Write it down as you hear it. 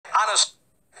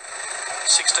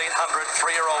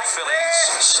three-year-old fillies.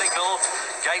 Signal.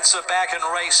 Gates are back and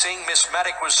racing. Miss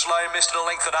Maddock was slow, missed it a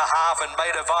length and a half, and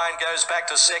Maid of Iron goes back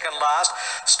to second last.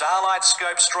 Starlight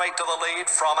Scope straight to the lead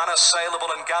from Unassailable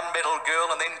and Gunmetal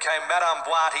Girl, and then came Madame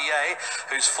Boitier,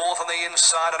 who's fourth on the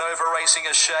inside and over racing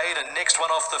a shade, and next one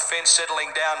off the fence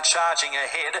settling down, charging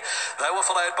ahead. They were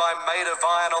followed by Maid of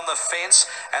Iron on the fence,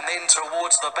 and then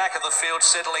towards the back of the field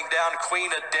settling down Queen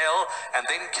Adele, and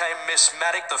then came Miss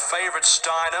Maddock, the favourite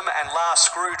Steinem, and last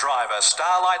Screwdriver.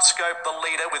 Starlight Scope the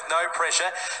leader with no pressure.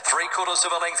 3/4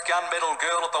 of a length Gunmetal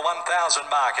Girl at the 1,000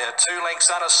 marker. 2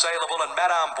 lengths Unassailable and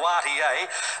Madame Boitier.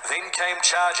 Then came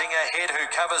charging ahead, who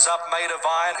covers up Maid of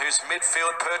Iron, who's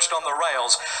midfield perched on the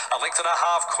rails. A length and a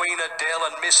half Queen Adele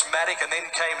and Miss Maddock, and then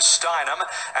came Steinem.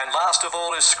 And last of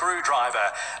all is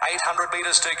Screwdriver. 800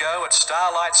 metres to go at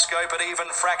Starlight Scope at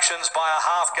even fractions by a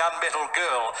half Gunmetal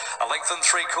Girl. A length and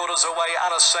 3/4 away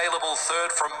Unassailable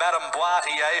third from Madame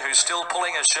Boitier, who's still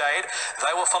pulling a shade.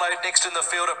 They were followed next in the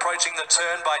field approaching the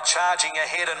turn by charging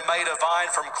ahead and Maid of Iron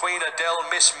from Queen Adele,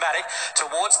 Miss Maddock.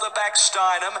 Towards the back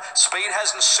Steinem, speed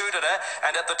hasn't suited her,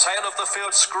 and at the tail of the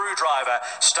field Screwdriver.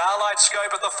 Starlight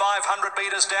Scope at the 500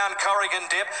 metres down Corrigan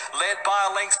Dip, led by a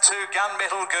length to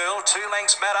Gunmetal Girl, 2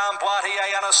 lengths Madame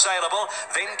Boitier Unassailable,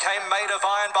 then came Maid of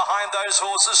Iron behind those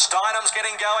horses. Steinem's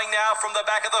getting going now from the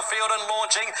back of the field and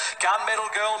launching.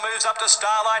 Gunmetal Girl moves up to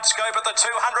Starlight Scope at the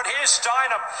 200. Here's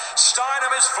Steinem.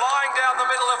 Steinem is flying down the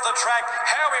middle of the track.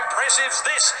 How impressive's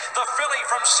this? The filly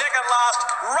from second last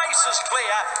races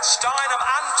clear. Steinem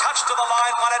untouched to the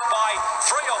line, won it by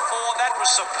 3 or 4. That was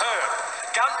superb.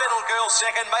 Gunmetal Girl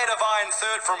second, Maid of Iron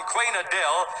third from Queen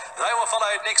Adele. They were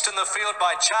followed next in the field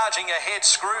by charging ahead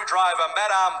Screwdriver,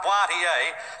 Madame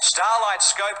Boitier. Starlight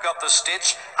Scope got the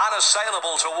stitch.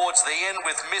 Unassailable towards the end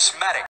with Miss Maddock.